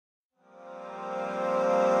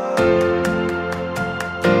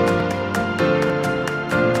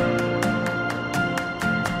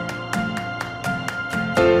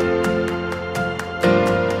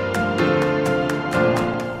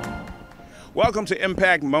Welcome to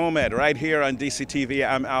Impact Moment right here on DCTV.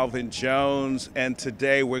 I'm Alvin Jones, and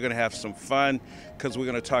today we're going to have some fun because we're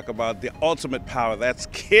going to talk about the ultimate power. That's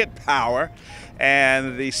KidPower,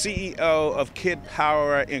 and the CEO of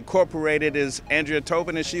KidPower Incorporated is Andrea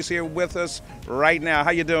Tobin, and she's here with us right now.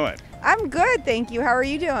 How you doing? I'm good, thank you. How are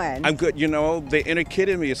you doing? I'm good. You know, the inner kid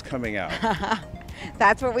in me is coming out.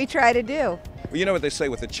 That's what we try to do. Well, you know what they say,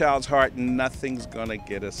 with a child's heart, nothing's going to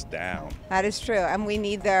get us down. That is true, and we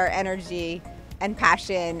need their energy and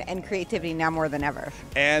passion and creativity now more than ever.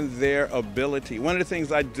 And their ability. One of the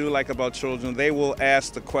things I do like about children, they will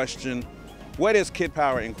ask the question, what is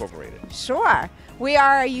KidPower Incorporated? Sure. We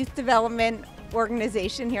are a youth development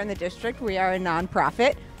organization here in the district. We are a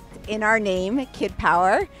nonprofit. In our name,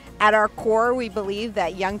 KidPower. At our core, we believe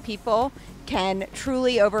that young people can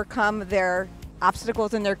truly overcome their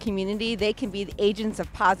obstacles in their community. They can be the agents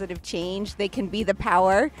of positive change. They can be the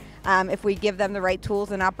power if we give them the right tools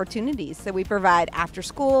and opportunities. So we provide after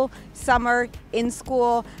school, summer, in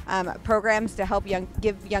school programs to help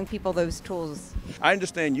give young people those tools. I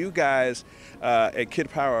understand you guys at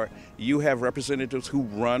KidPower, you have representatives who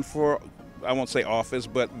run for, I won't say office,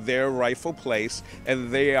 but their rightful place,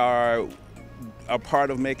 and they are a part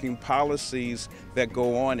of making policies that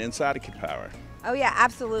go on inside of KidPower. Oh yeah,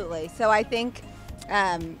 absolutely. So I think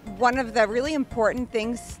one of the really important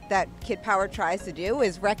things that KidPower tries to do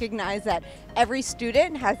is recognize that every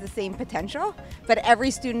student has the same potential, but every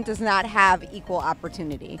student does not have equal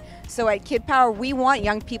opportunity. So at KidPower, we want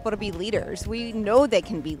young people to be leaders. We know they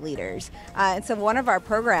can be leaders. And so one of our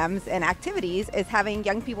programs and activities is having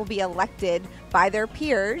young people be elected by their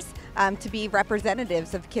peers to be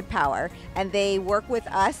representatives of KidPower. And they work with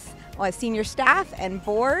us, senior staff and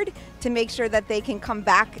board, to make sure that they can come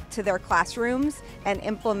back to their classrooms and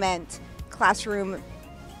implement classroom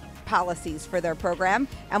policies for their program.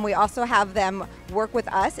 And we also have them work with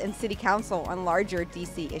us and City Council on larger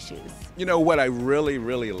DC issues. You know, what I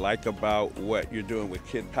really like about what you're doing with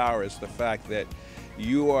KidPower is the fact that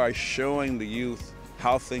you are showing the youth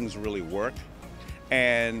how things really work,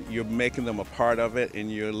 and you're making them a part of it,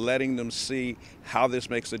 and you're letting them see how this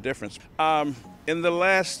makes a difference. In the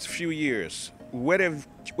last few years,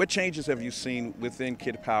 what changes have you seen within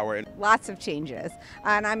KidPower? Lots of changes,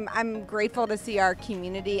 and I'm grateful to see our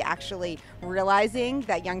community actually realizing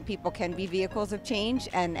that young people can be vehicles of change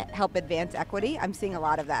and help advance equity. I'm seeing a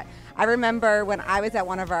lot of that. I remember when I was at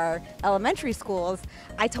one of our elementary schools,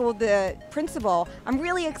 I told the principal, I'm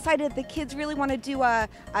really excited the kids really want to do a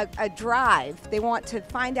drive. They want to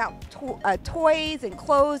find out toys and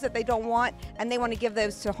clothes that they don't want, and they want to give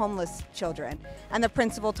those to homeless children. And the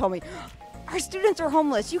principal told me, our students are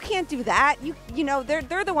homeless. You can't do that. You know,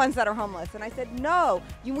 they're the ones that are homeless. And I said, no,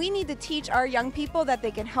 we need to teach our young people that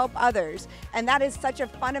they can help others. And that is such a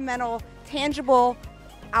fundamental, tangible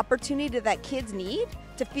opportunity that kids need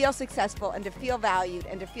to feel successful and to feel valued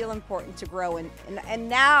and to feel important to grow. And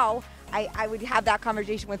now I would have that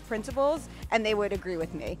conversation with principals and they would agree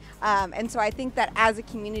with me. And so I think that as a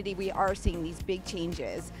community, we are seeing these big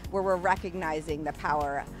changes where we're recognizing the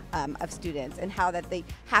power of students and how that they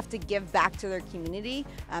have to give back to their community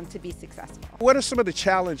to be successful. What are some of the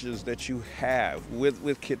challenges that you have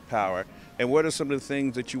with KidPower, and what are some of the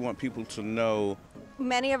things that you want people to know?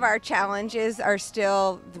 Many of our challenges are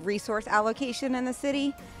still the resource allocation in the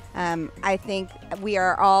city. I think we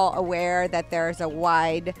are all aware that there's a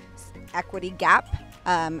wide equity gap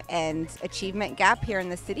and achievement gap here in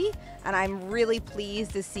the city, and I'm really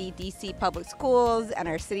pleased to see DC Public Schools and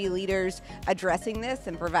our city leaders addressing this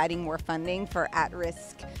and providing more funding for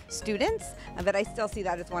at-risk students, but I still see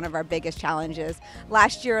that as one of our biggest challenges.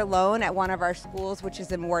 Last year alone at one of our schools, which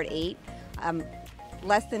is in Ward 8,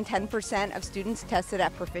 less than 10% of students tested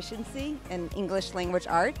at proficiency in English language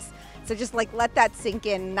arts. So just let that sink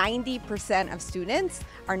in. 90% of students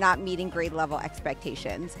are not meeting grade level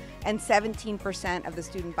expectations, and 17% of the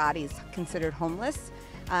student body is considered homeless.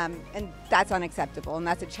 And that's unacceptable, and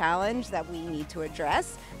that's a challenge that we need to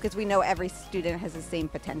address because we know every student has the same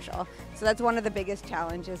potential. So that's one of the biggest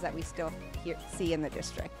challenges that we still see in the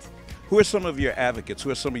district. Who are some of your advocates? Who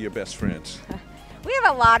are some of your best friends? We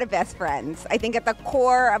have a lot of best friends. I think at the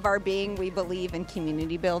core of our being, we believe in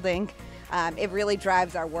community building. It really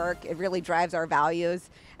drives our work. It really drives our values.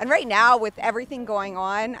 And right now, with everything going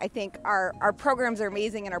on, I think our programs are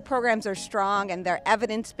amazing and our programs are strong and they're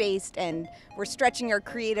evidence-based and we're stretching our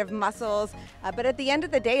creative muscles. But at the end of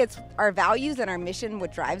the day, it's our values and our mission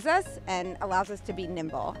what drives us and allows us to be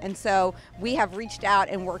nimble. And so we have reached out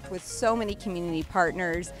and worked with so many community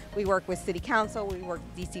partners. We work with City Council, we work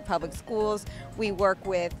with DC Public Schools, we work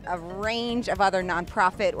with a range of other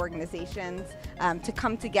nonprofit organizations to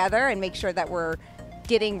come together and make sure that we're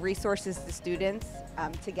getting resources to students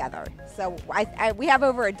together. So we have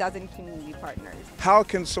over a dozen community partners. How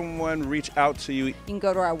can someone reach out to you? You can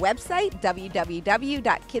go to our website,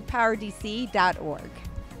 www.kidpowerdc.org.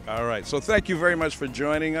 All right, so thank you very much for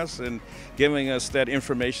joining us and giving us that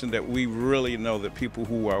information that we really know that people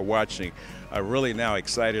who are watching are really now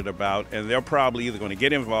excited about, and they're probably either going to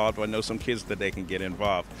get involved or know some kids that they can get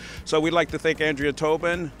involved. So we'd like to thank Andrea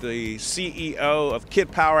Tobin, the CEO of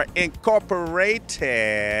KidPower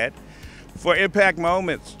Incorporated, for Impact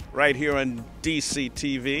Moments right here on DC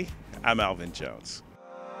TV. I'm Alvin Jones.